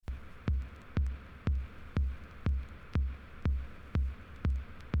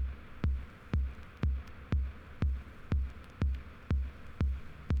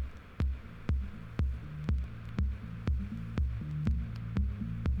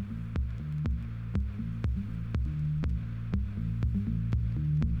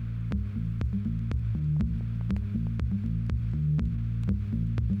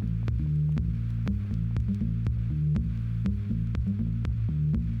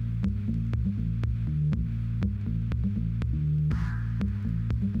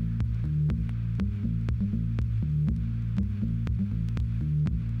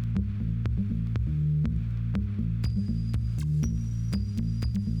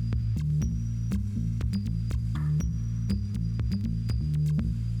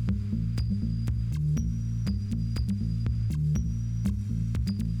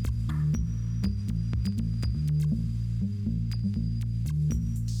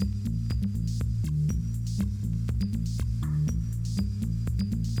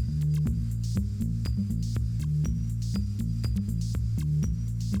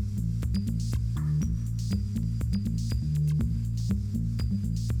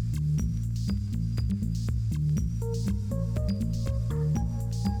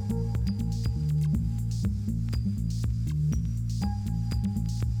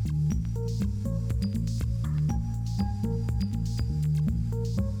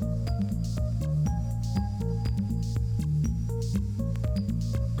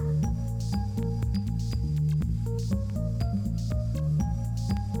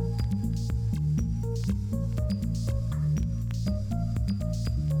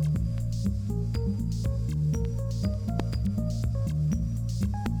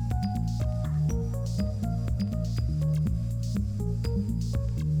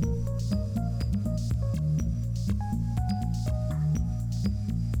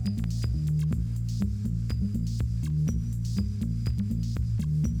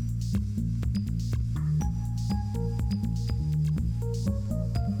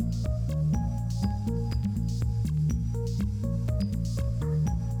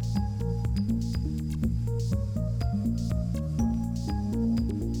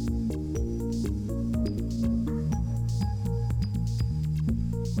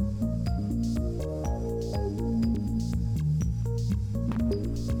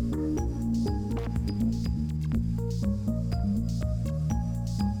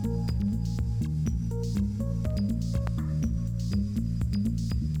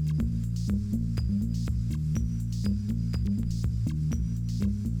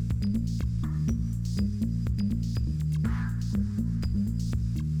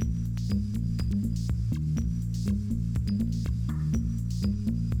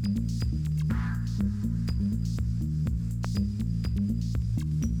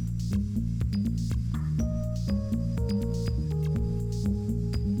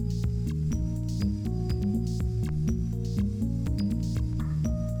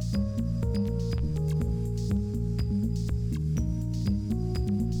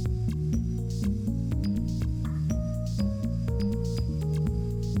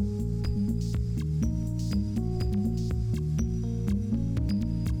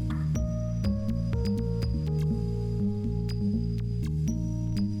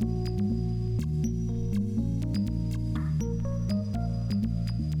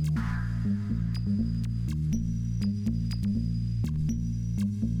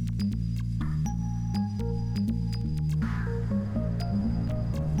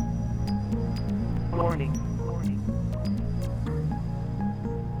Warning.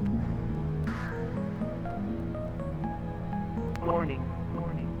 Warning.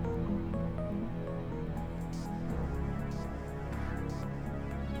 Warning.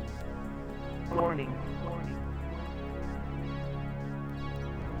 Warning.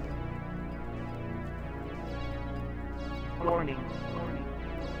 Warning.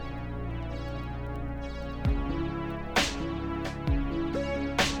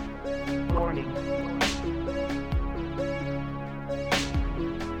 Warning. Warning.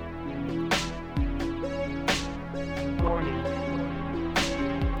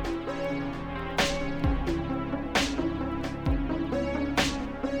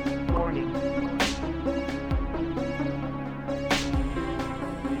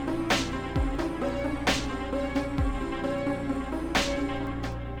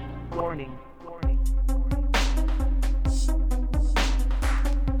 Warning.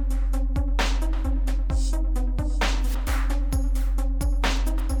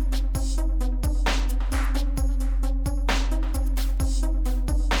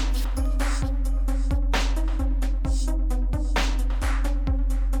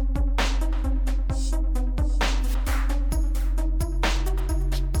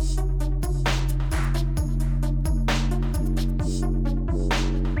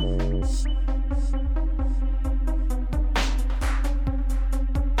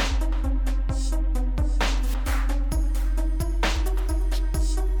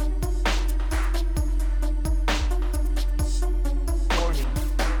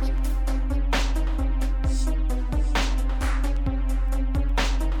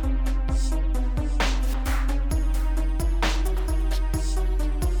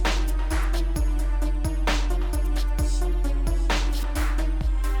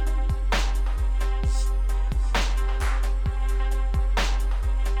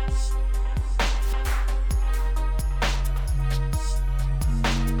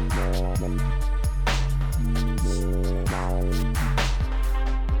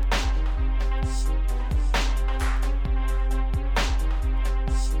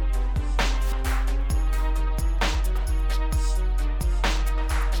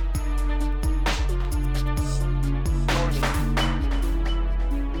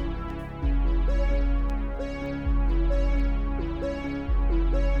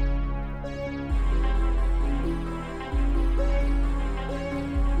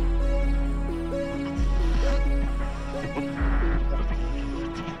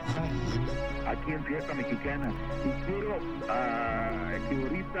 Aquí en Fiesta Mexicana. Y quiero que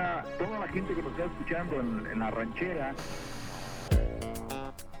ahorita toda la gente que nos está escuchando en la ranchera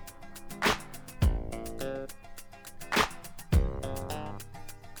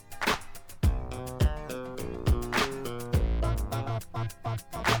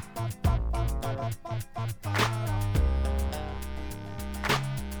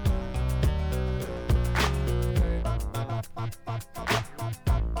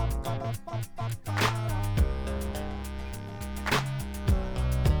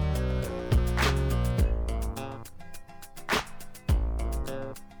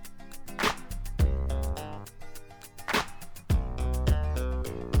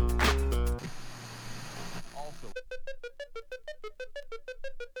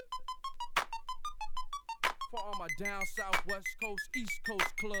For all my down south, west coast, east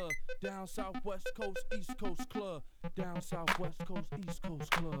coast club. Down south, west coast, east coast club. Down south, west coast, east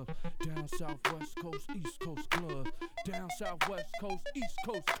coast club. Down south, west coast, east coast club. Down south, west coast, east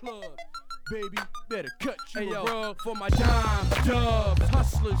coast club. Baby, better cut you a rug for my dime, dubs,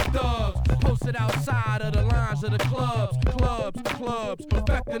 hustlers, thugs. Posted outside of the lines of the clubs,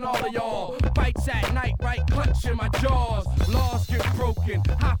 perfecting all of y'all. Fights at night, right, clutching my jaws. Laws get broken,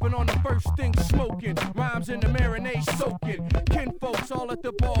 hopping on the first thing smoking. Rhymes in the marinade soaking. Kinfolks all at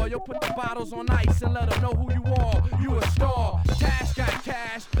the bar, yo, put the bottles on ice and let them know who you are. You a star, Tash got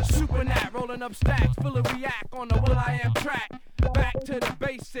cash, super nat, rolling up stacks, full of react on the Will I Am track. Back to the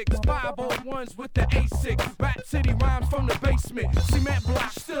basics, 501s with the A6. Rap City rhymes from the basement. Cement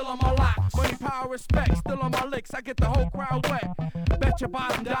block still on my lock. Money, power, respect still on my licks. I get the whole crowd wet. Bet your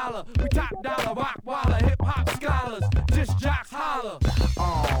bottom dollar. We top dollar, rock waller, hip hop scholars. Just jocks holler.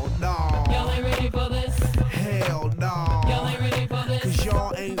 Oh no. Y'all ain't ready for this. Hell no. Y'all ain't ready for this. Cause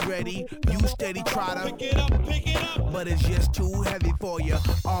y'all ain't ready. You steady try to pick it up. But it's just too heavy for you.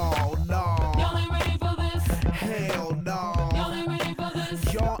 Oh no. Y'all ain't ready for this. Hell no. Y'all ain't ready for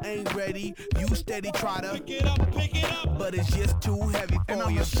this. Y'all ain't ready. You steady try to pick it up. But it's just too heavy for and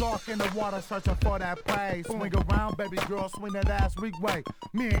I'm you. a shark in the water searching for that prey. Swing around, baby girl, swing that ass weak way.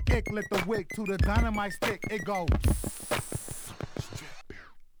 Me and Ick lit the wick to the dynamite stick. It goes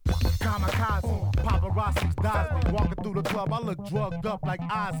kamikaze. Paparazzi's dodge me. Walking through the club, I look drugged up like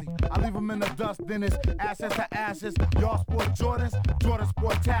Ozzy. I leave him in the dust, then it's ashes to ashes. Y'all sport Jordans, Jordan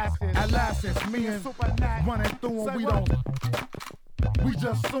sport Tasses. At last, it's me and Super Nat running through them. We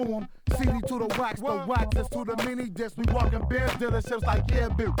just sue them. CD to the wax is to the mini disc. We walking Benz dealerships like, yeah,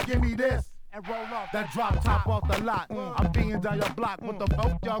 bitch, give me this. And roll off that drop top off the lot. I'm being down your block. What the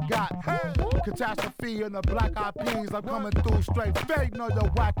fuck y'all got? Catastrophe in the black eyed peas. I'm coming through straight fake. No, your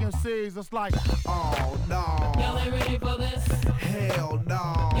whack MCs. It's like, oh no. Y'all ain't ready for this. Hell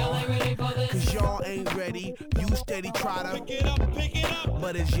no. Y'all ain't ready for this. Cause y'all ain't ready. You steady try to, Pick it up.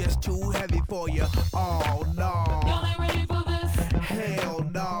 but it's just too heavy for you. Oh no. Y'all ain't ready for this. Hell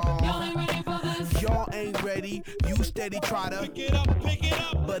no. Y'all ain't ready for this. Y'all ain't ready. You steady try to, Pick it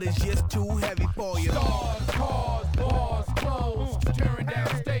up. but it's just too heavy for you. Stars, cars, bars, clothes, tearing down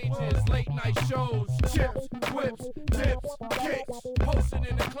stages, late night shows, chips, whips, tips, kicks, posting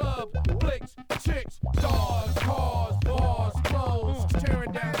in the club, flicks, chicks, stars, cars, bars, clothes,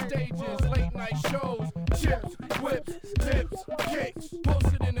 tearing down stages, late night shows, chips, whips, tips, kicks,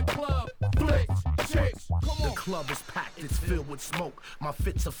 posted in the club, flicks, chicks. Come The on. club is packed, it's filled with smoke. My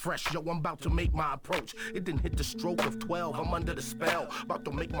fits are fresh, yo, I'm about to make my approach. It didn't hit the stroke of 12, I'm under the spell. About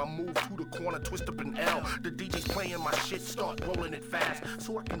to make my move to the corner, twist up an L. The DJ's playing my shit, start rolling it fast.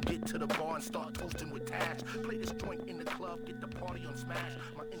 So I can get to the bar and start toasting with Tash. Play this joint in the club, get the party on smash.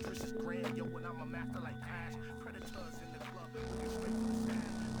 My interest is grand, yo, and I'm a master like Ash. Predators in the club, looking straight for the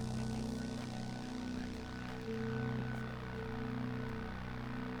stash.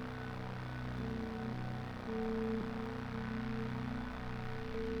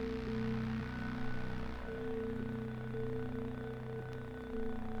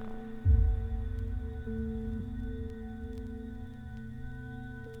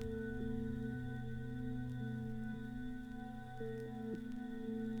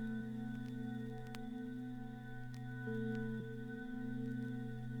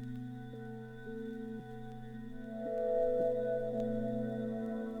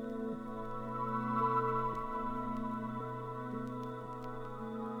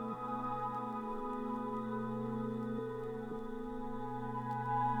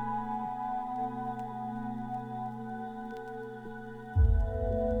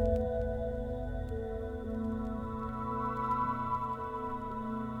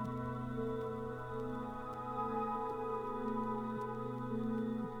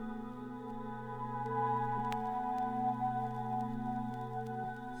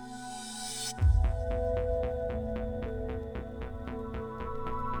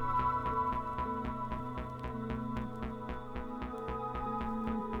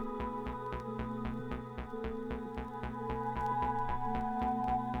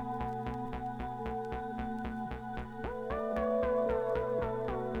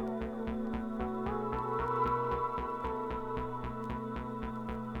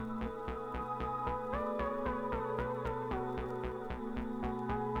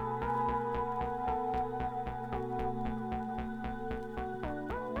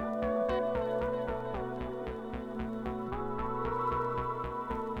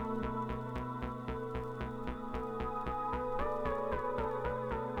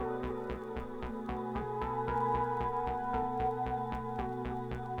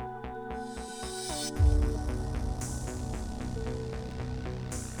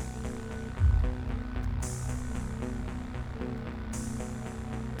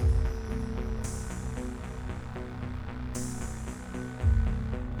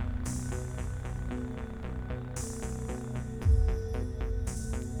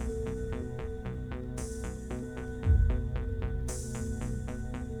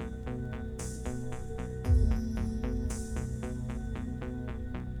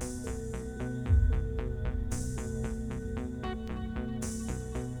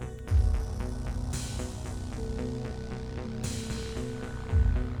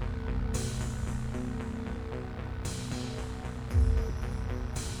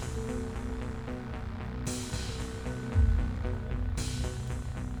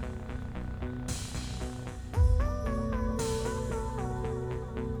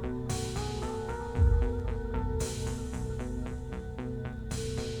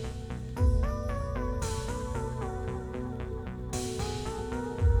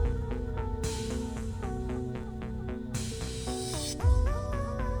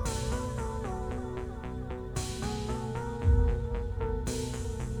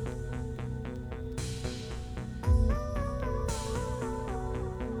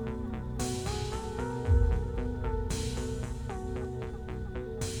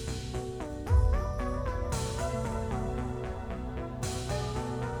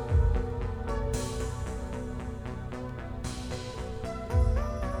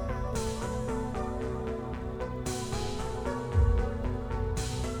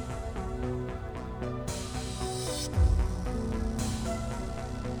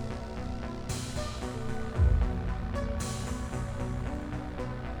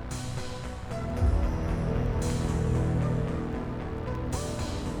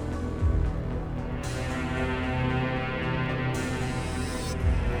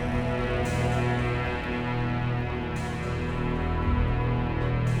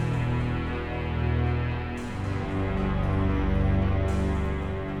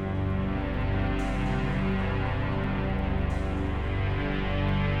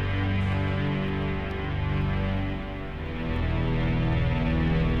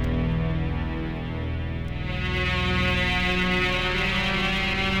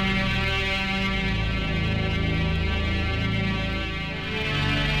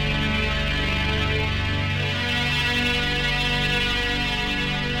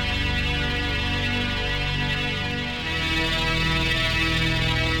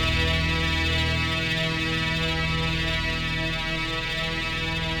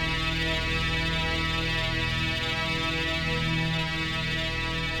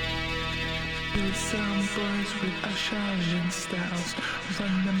 Some boys with a shining styles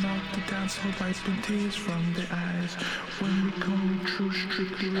run them out the dance hall, wiping tears from their eyes. When we come true,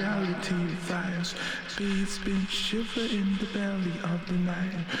 strictly reality vibes. Beats been shiver in the belly of the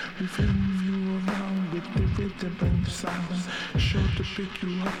night. We fling you around with the rhythm and sound. Sure to pick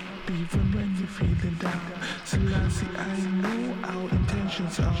you up even when you're feeling down. Selassie, I know our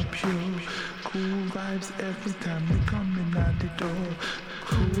intentions are pure. Cool vibes every time we coming out the door.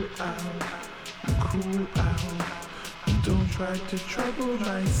 Cool out, cool out. Don't try to trouble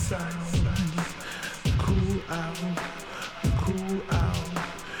my sound. Cool out, cool out.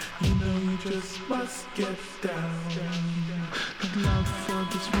 You know you just must get down. Love for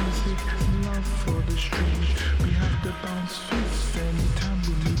this music, love for the street. We have to bounce fist anytime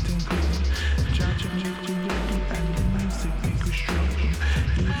we meet and greet. Judging, and the music make us strong.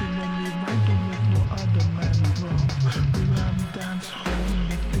 Even when we ride, don't let no other man wrong. We run dance hall,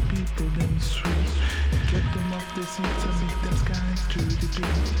 make the people them sweet. Get them off the seats and make them sky to the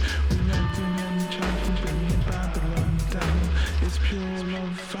beat. We ranting and chanting, bringing Babylon down. It's pure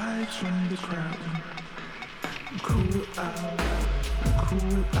love vibes from the crowd. Cool out,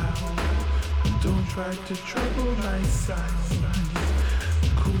 cool out. Don't try to trouble my sound.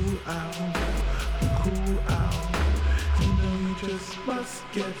 Cool out, cool out. You know you just must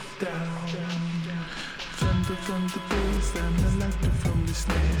get down. Thunder from the bass and the laughter from the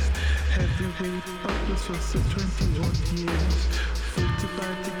snares. Heavyweight bubbles for the 20-odd years.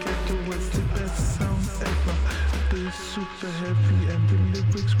 55 together was the best sound ever. They super heavy and the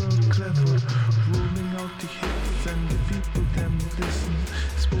lyrics well clever. Rolling out the hits and the people them listen.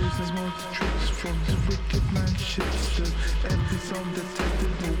 Exposing all the tricks from the wicked man shipster. Every song that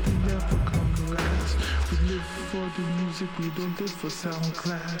tested hope we never come last. We live for the music, we don't live for sound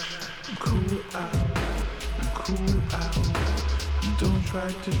clash. Cool out, cool out. Don't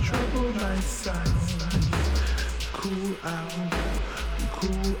try to trouble my sound. Cool out,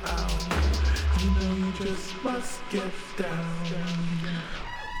 cool out. You know you just must get down.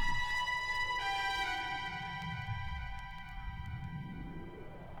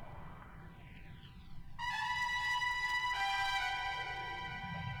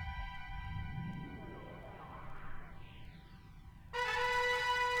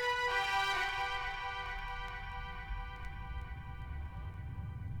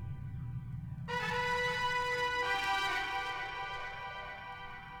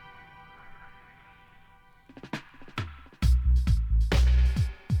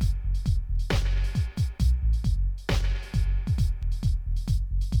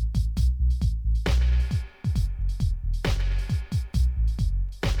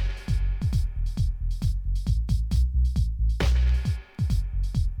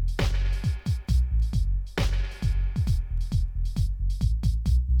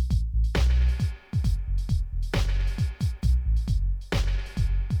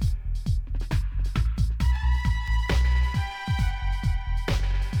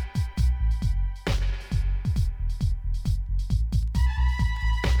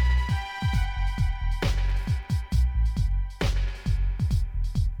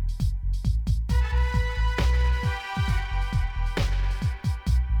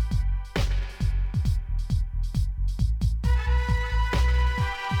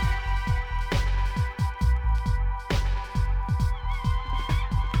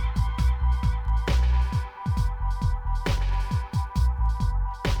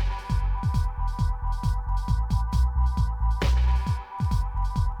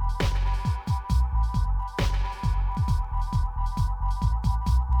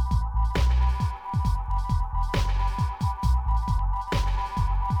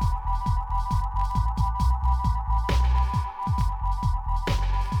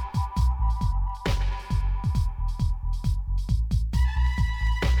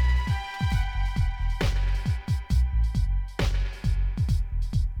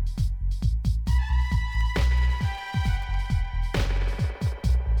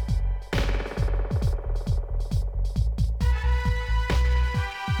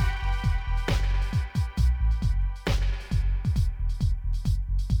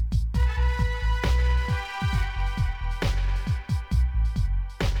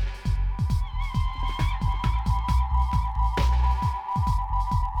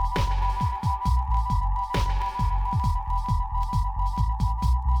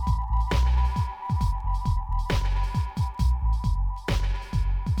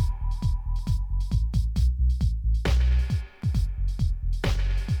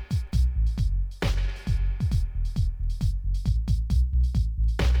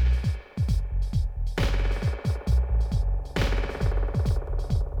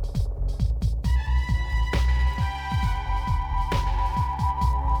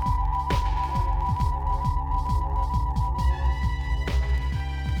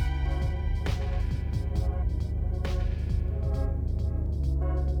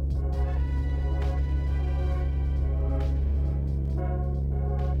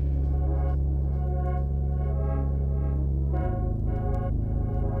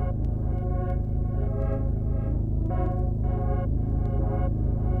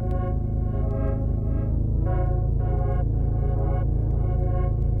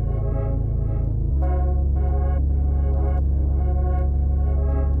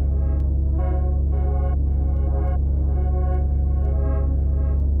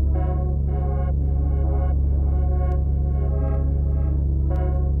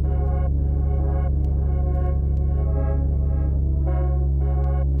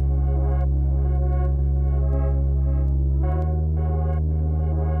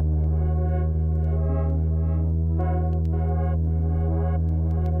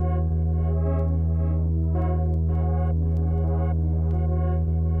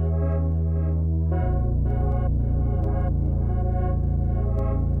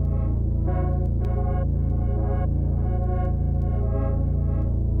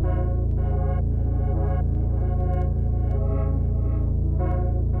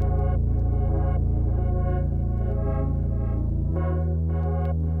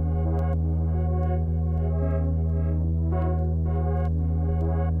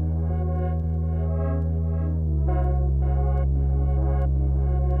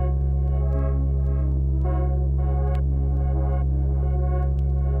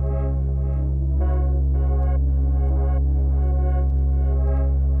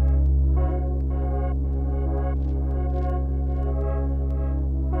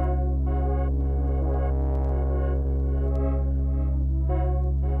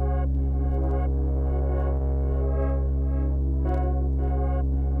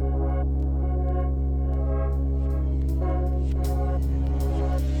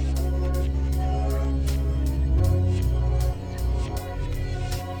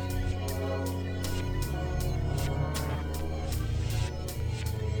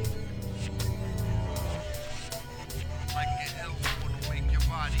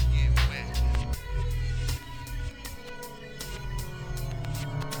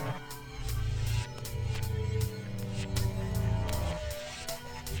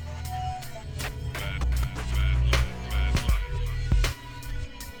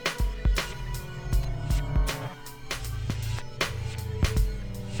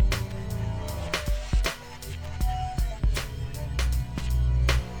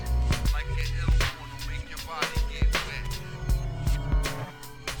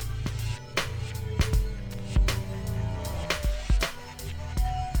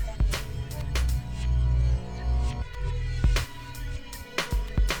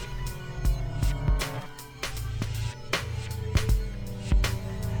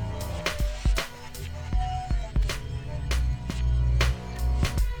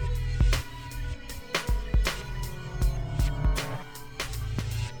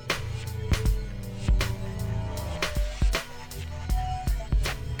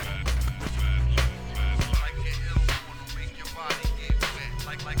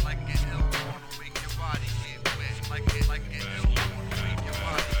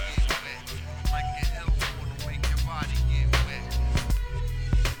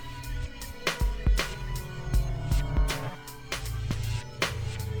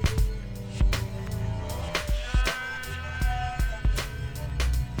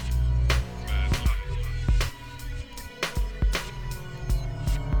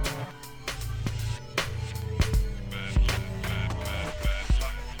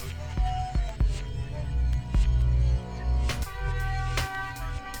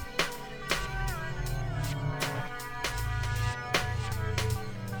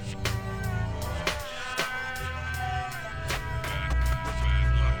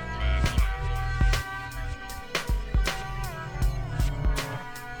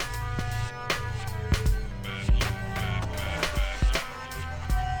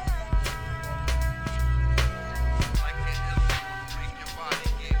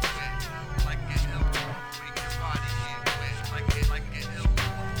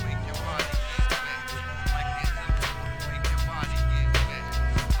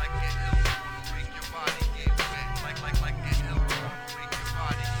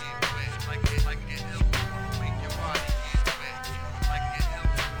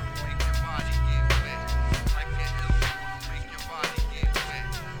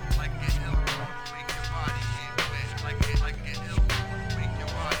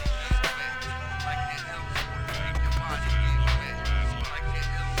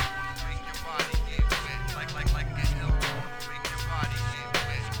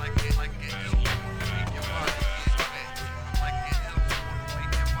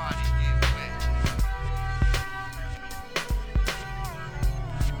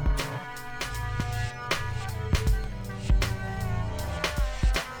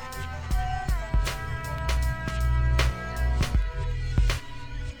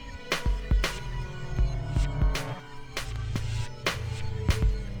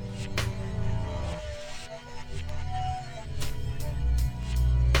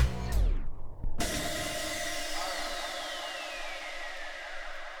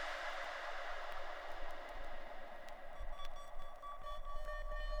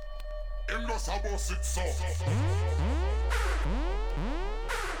 Him just a boss it so.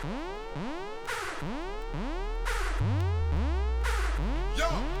 Yo,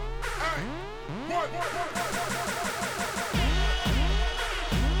 hey, what?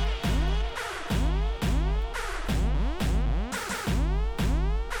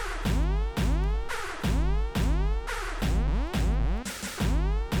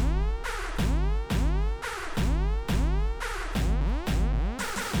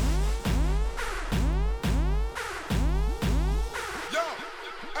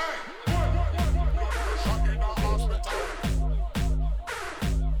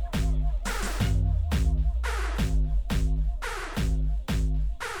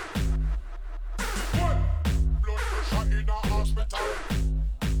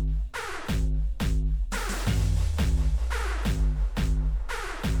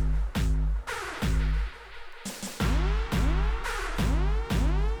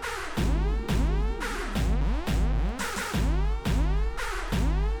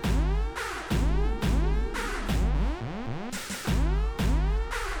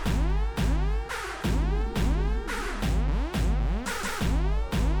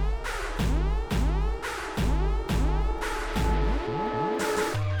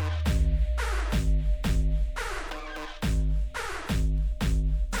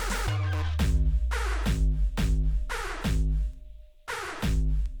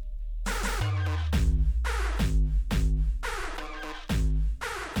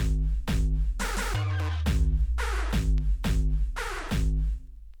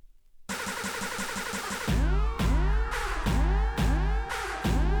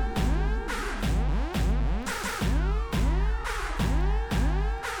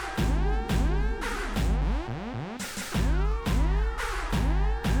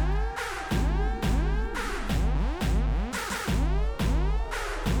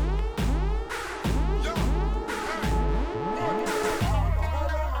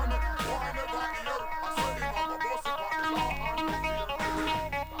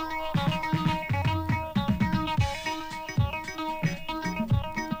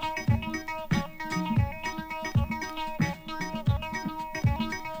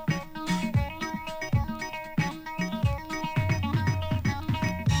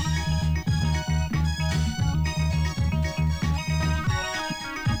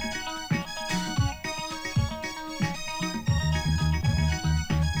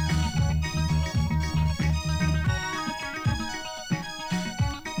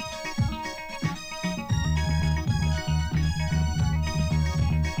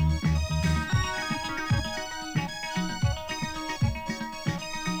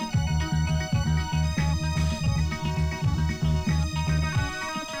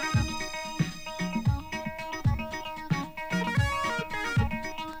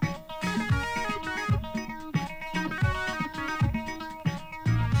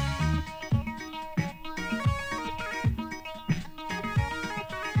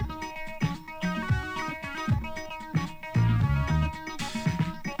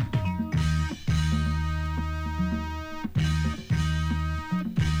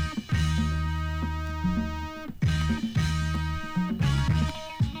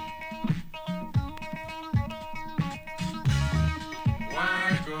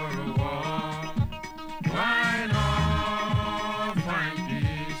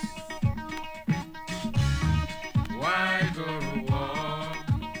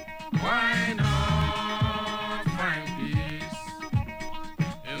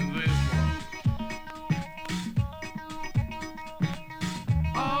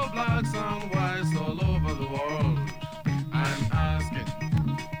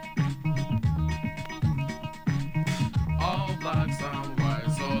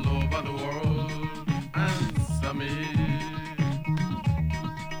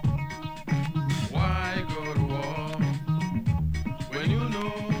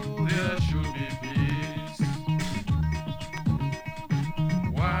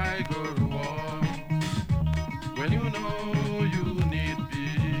 When you know you need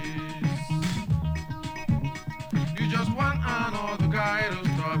peace.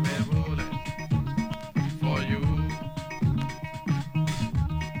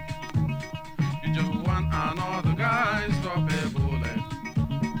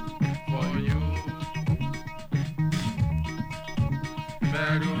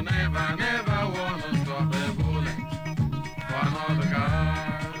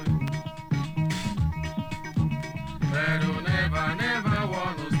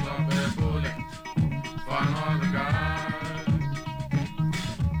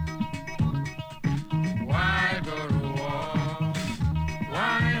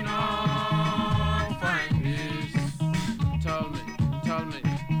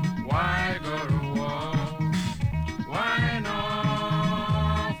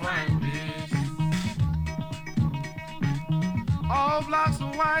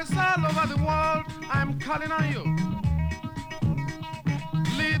 wise all over the world, I'm calling on you.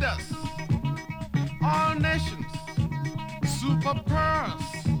 Leaders, all nations, super pearls.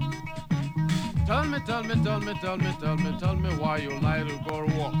 Tell me why you like to go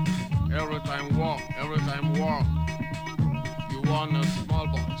to war. Every time war. You want the small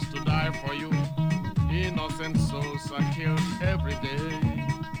boys to die for you. Innocent souls are killed every day.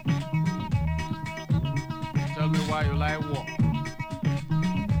 Tell me why you like war.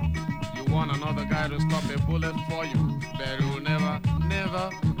 You want another guy to stop a bullet for you, but you will never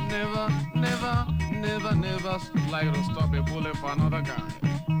like to stop a bullet for another guy.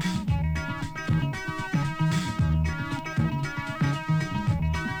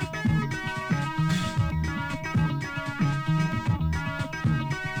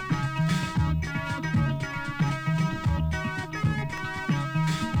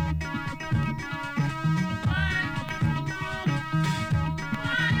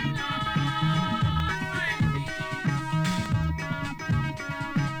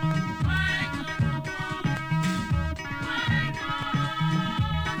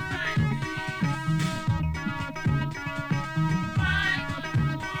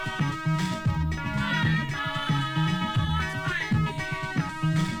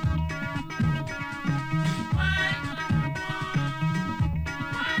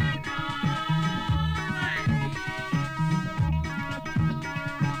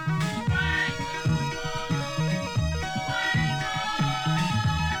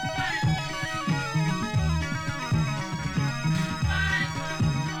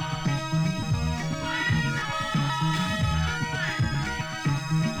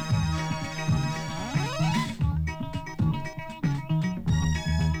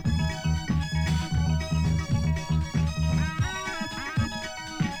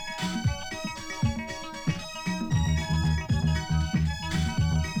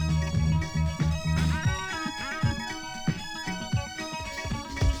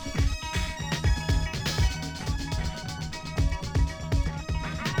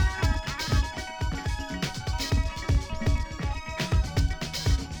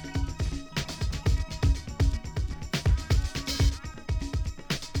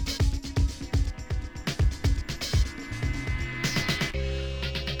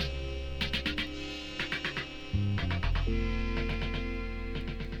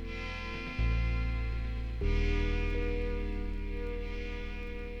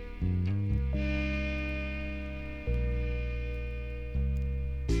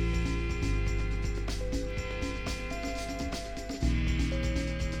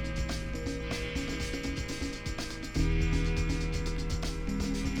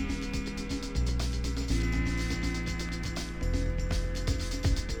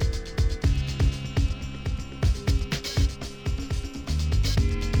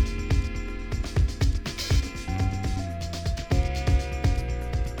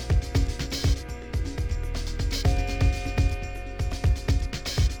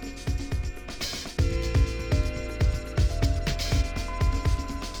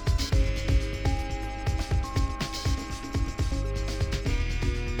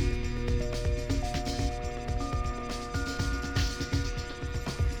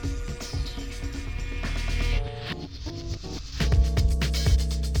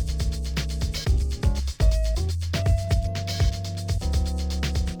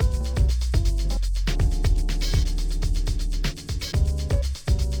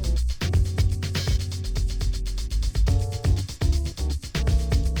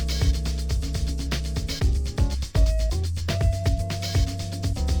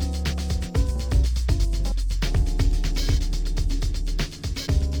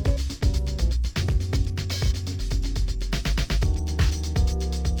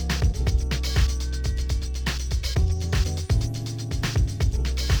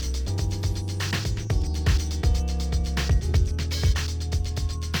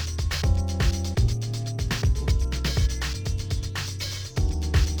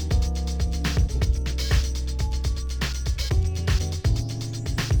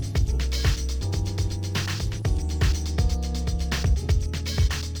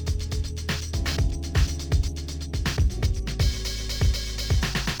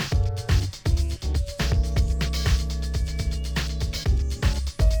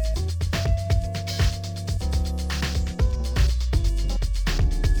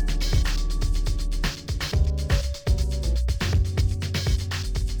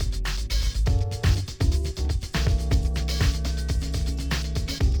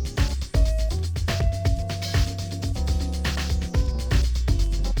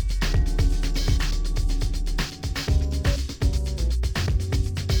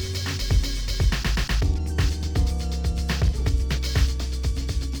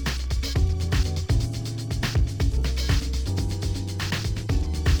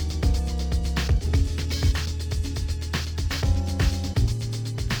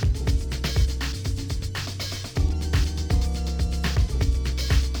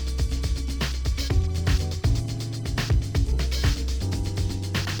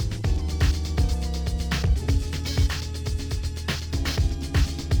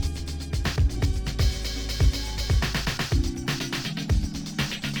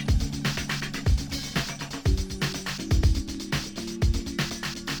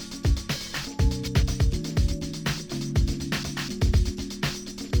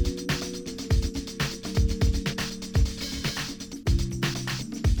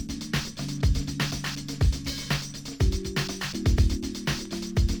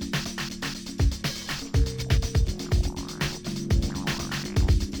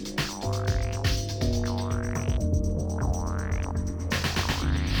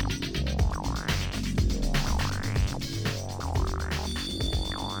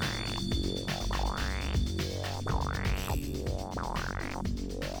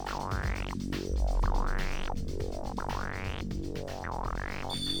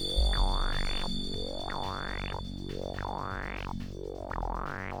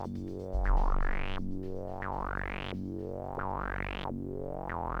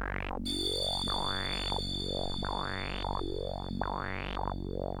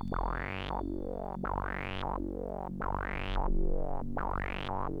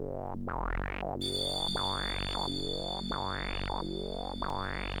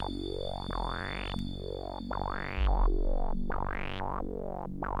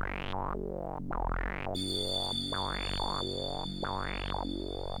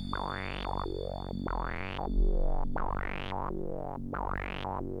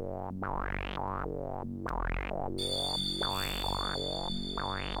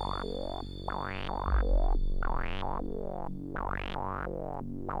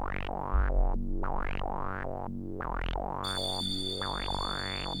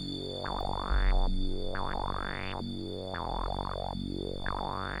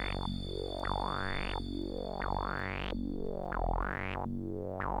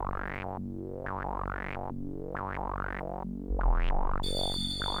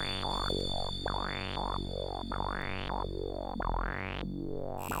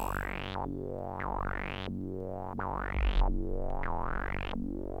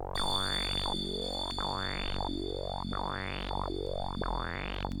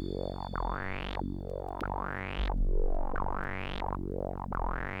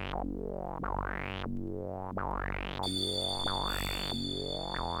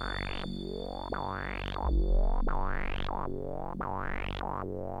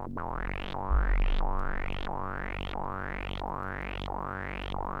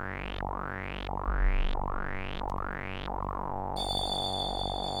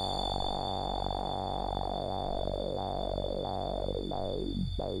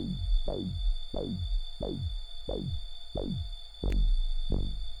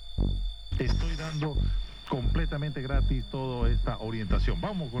 Estoy dando completamente gratis toda esta orientación.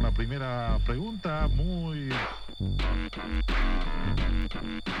 Vamos con la primera pregunta, muy...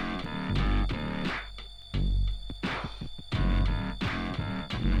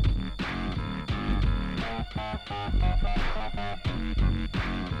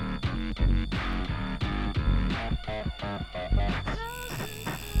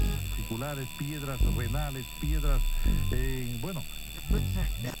 Articulares, piedras renales, piedras, bueno...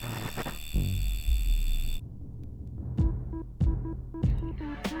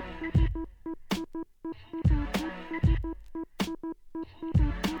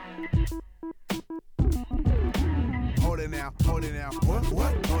 Hold it now, hold it now, what?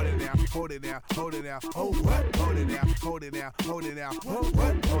 Hold it now, hold it now, hold it now, oh what? Hold it now, hold it now, hold it now,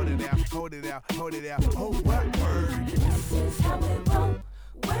 what? Hold it now, hold it now, hold it now, oh what? Word. This is how we roll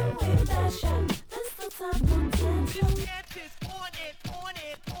when we fashion. This the time to tantrum. Dances on it,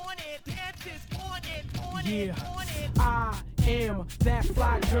 dances on it, Yeah, I am that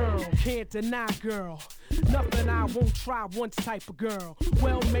fly girl, can't deny girl. Nothing I won't try once type of girl.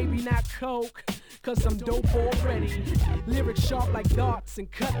 Well, maybe not coke, cause I'm dope already. Lyrics sharp like darts and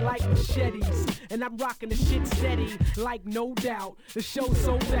cut like machetes. And I'm rocking the shit steady, like no doubt. The show's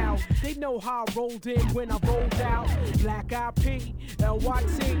sold out. They know how I rolled in when I rolled out. Black IP,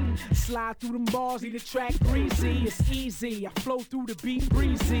 LYT. Slide through them bars, leave the track breezy. It's easy, I flow through the beat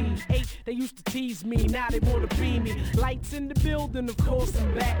breezy. Hey, they used to tease me, now they wanna be me. Lights in the building, of course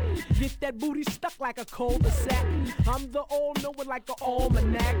I'm back. Get that booty stuck like a cul-de-sac. I'm the all-knower like an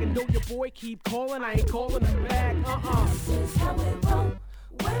almanac. And though your boy keep calling, I ain't calling him back. This is how we roll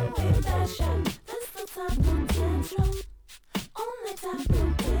when we fashion. This the time to tantrum. Only time to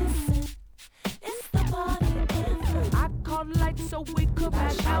listen. It's the party anthem. I called lights so we could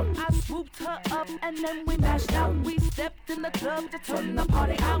bash out. I swooped her up and then we mashed out. We stepped in the club to turn the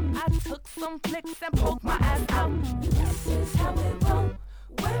party out. I took some flicks and poked my ass out. This is how we roll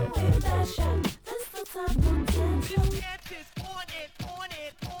when we fashion. This the time to tantrum. dances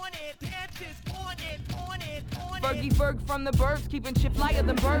on it, dances on it. Fergie Ferg from the birds, keeping shit flyer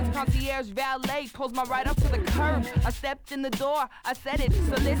than birds. Concierge valet pulls my right up to the curb. I stepped in the door, I said it,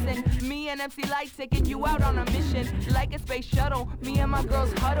 so listen. Me and MC Light taking you out on a mission. Like a space shuttle, me and my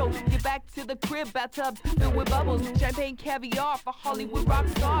girls huddle. Get back to the crib, bathtubs filled with bubbles. Champagne caviar for Hollywood rock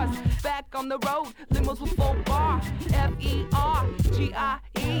stars. Back on the road, limos with full bar. F-E-R-G-I-E,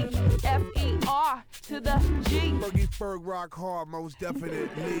 F-E-R to the G. Fergie Ferg rock hard, most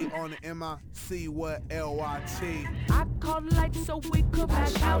definitely on the MIC with LYT. I called lights so we could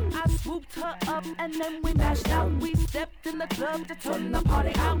bash out. I swooped her up and then we mashed out. We stepped in the club to turn the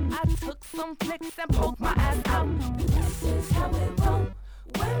party out. I took some flicks and poked my ass out. This is how we roll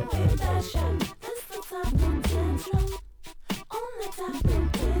when we fashion. This the time to tantrum. Only time to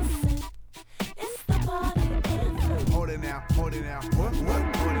listen. It's the party anthem. Hold it now, hold it now, what? Hold it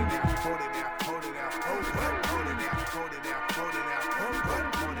now, hold it now, hold it now, oh what? Hold it now, hold it now, hold it now, oh what?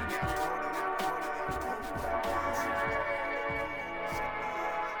 Hold it now, hold it now, hold it now,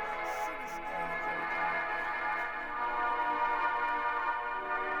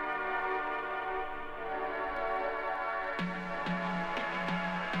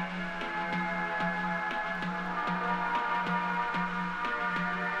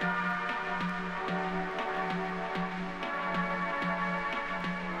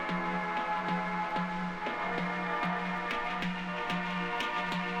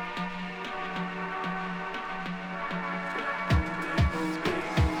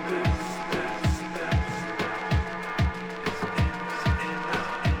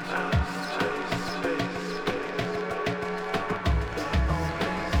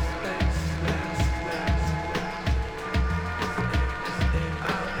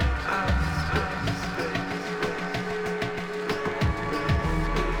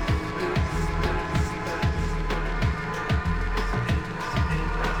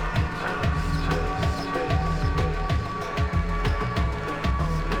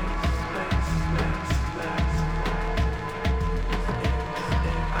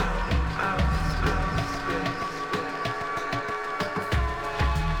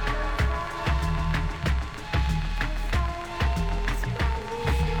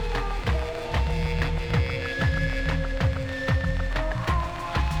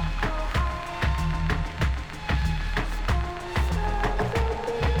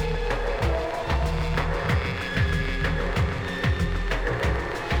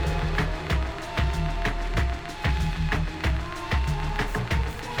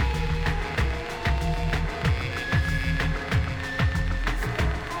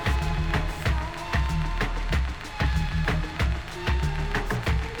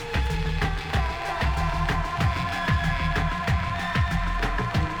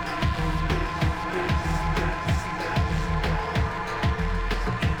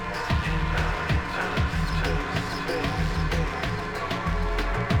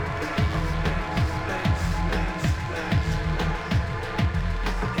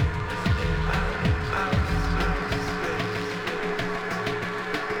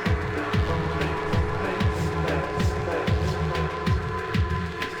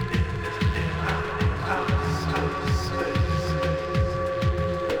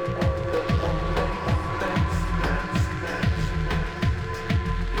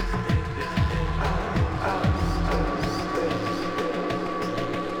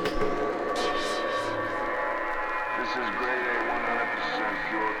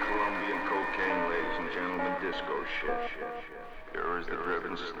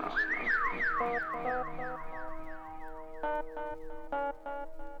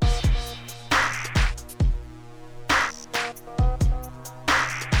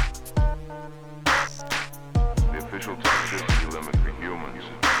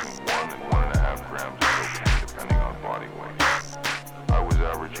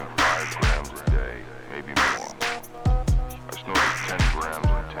 averaging 5 grams a day, maybe more. I snorted 10 grams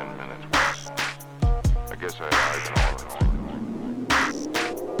in 10 minutes once. I guess I had eyes and all in all.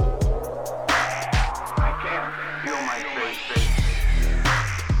 I can't feel my face.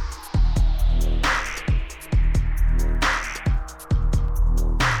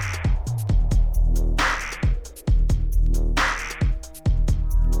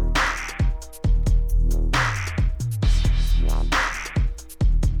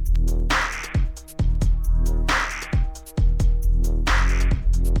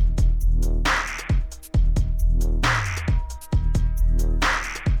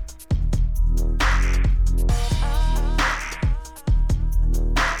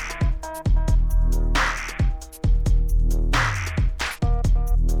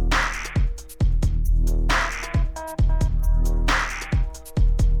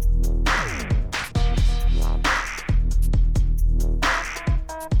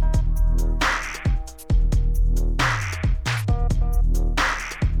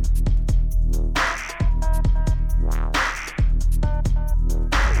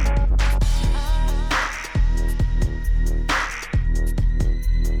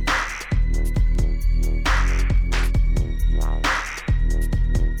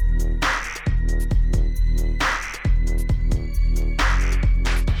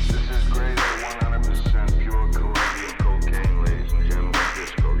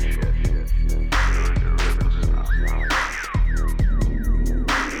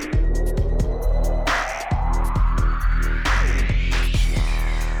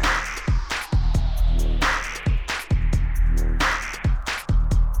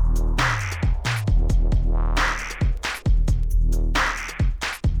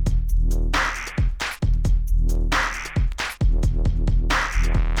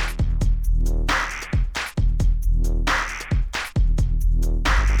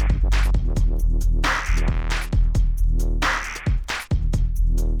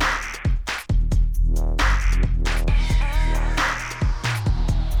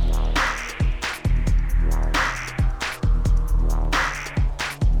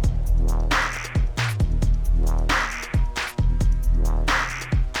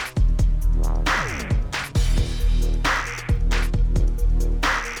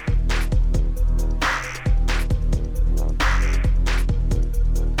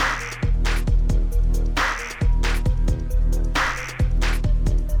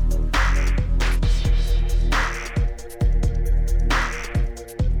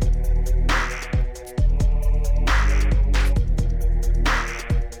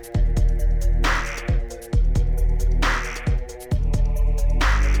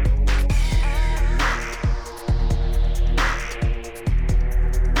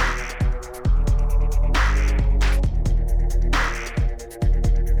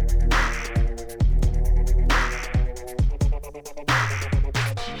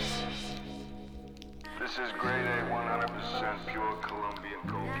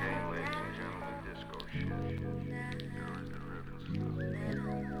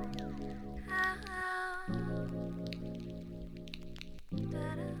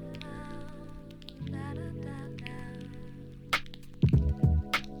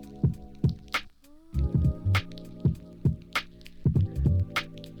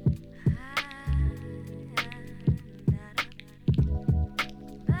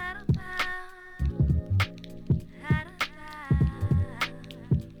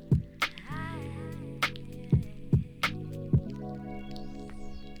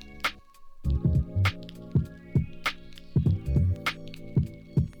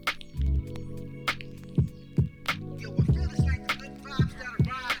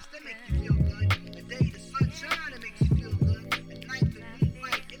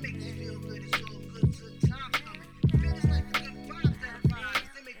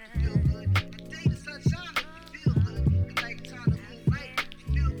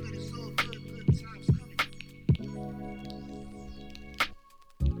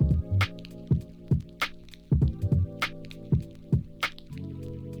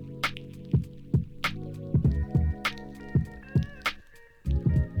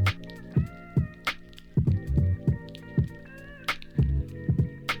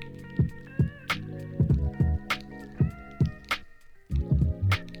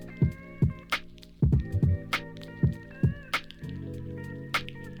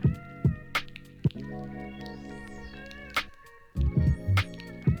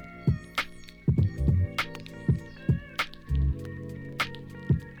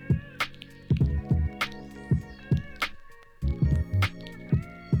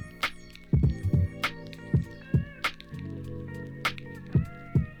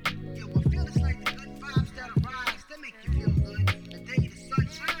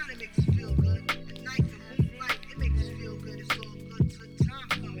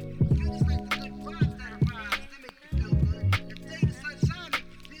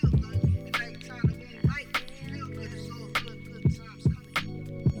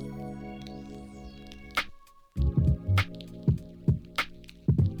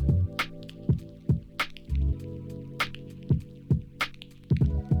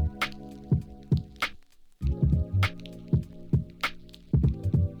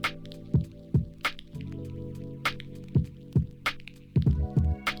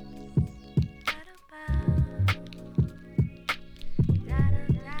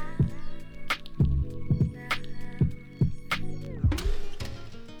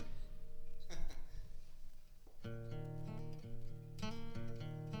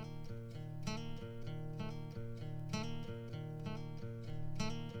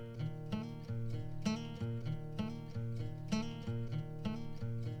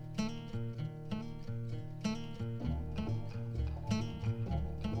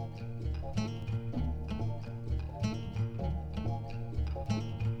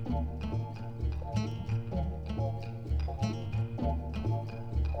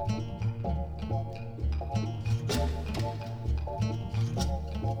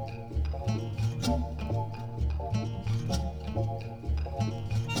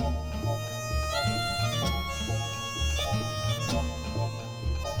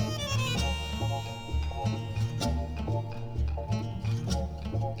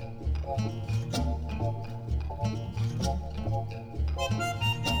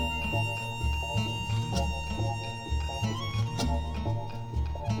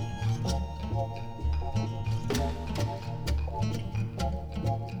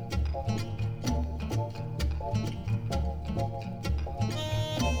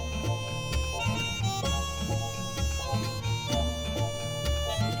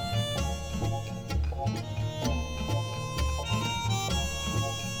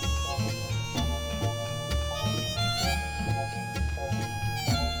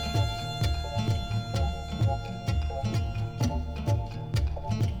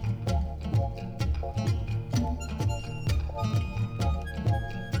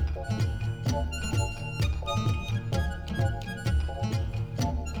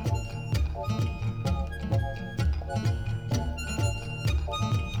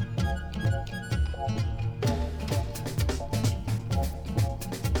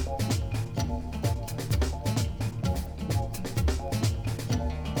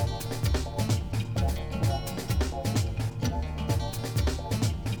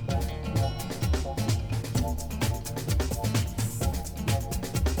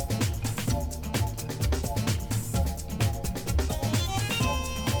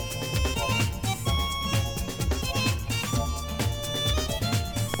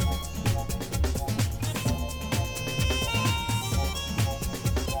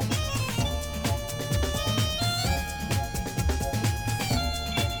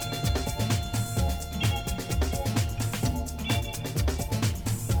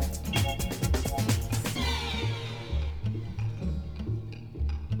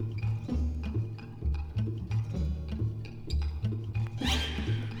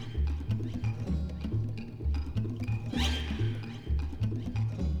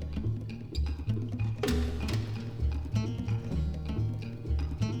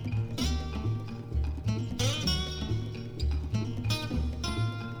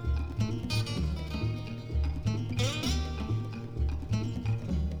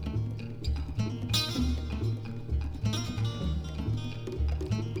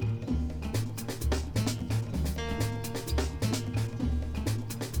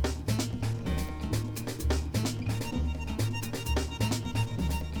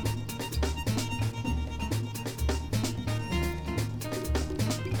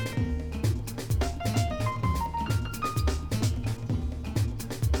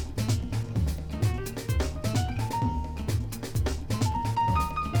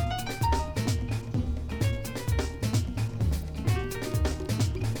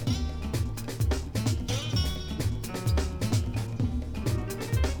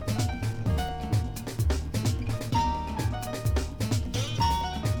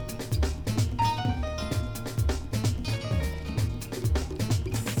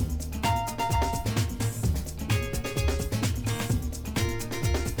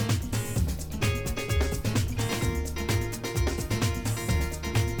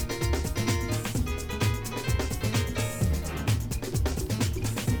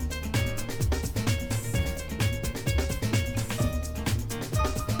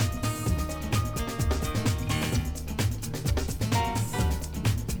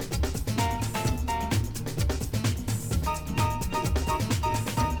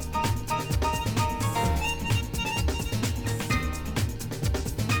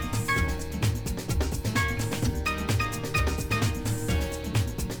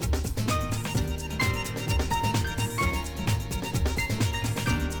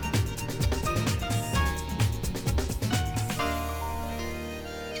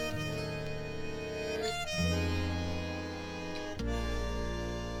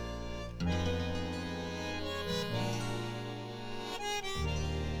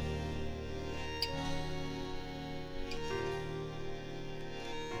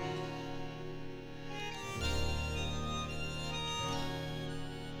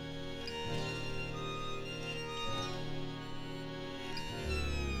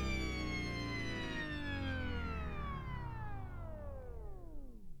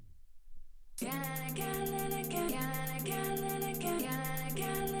 Do it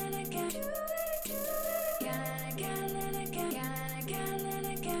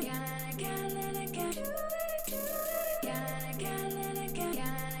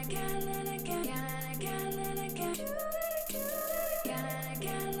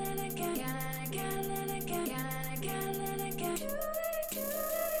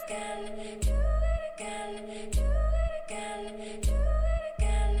again, do it again, do it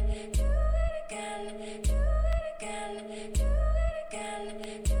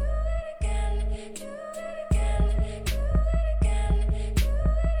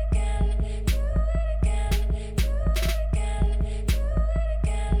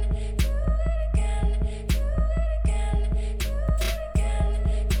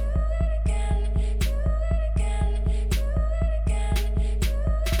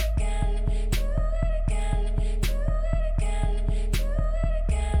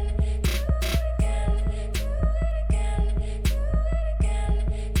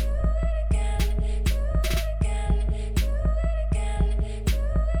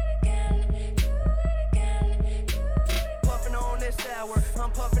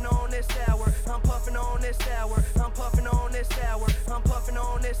puffing on this sour. I'm puffing on this sour. I'm puffing on this sour. I'm puffing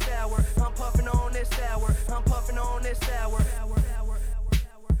on this sour. I'm puffing on this sour. I'm puffing on this sour.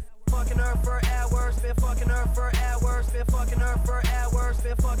 Fucking her for hours, been fucking her for hours, been fucking her for hours,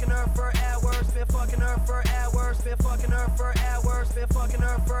 been fucking her for hours, been fucking her for hours, been fucking her for hours, been fucking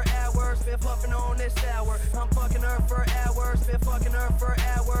her for hours, been puffing on this sour. I'm fucking her for hours, been fucking her for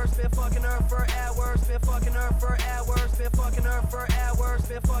hours, been fucking her for hours, been fucking her for hours, been fucking her for hours,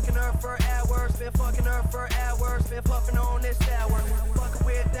 been fucking her for hours, been fucking her for hours, been puffing on this sour. Fucking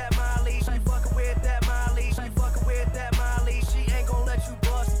with that Molly, she fucking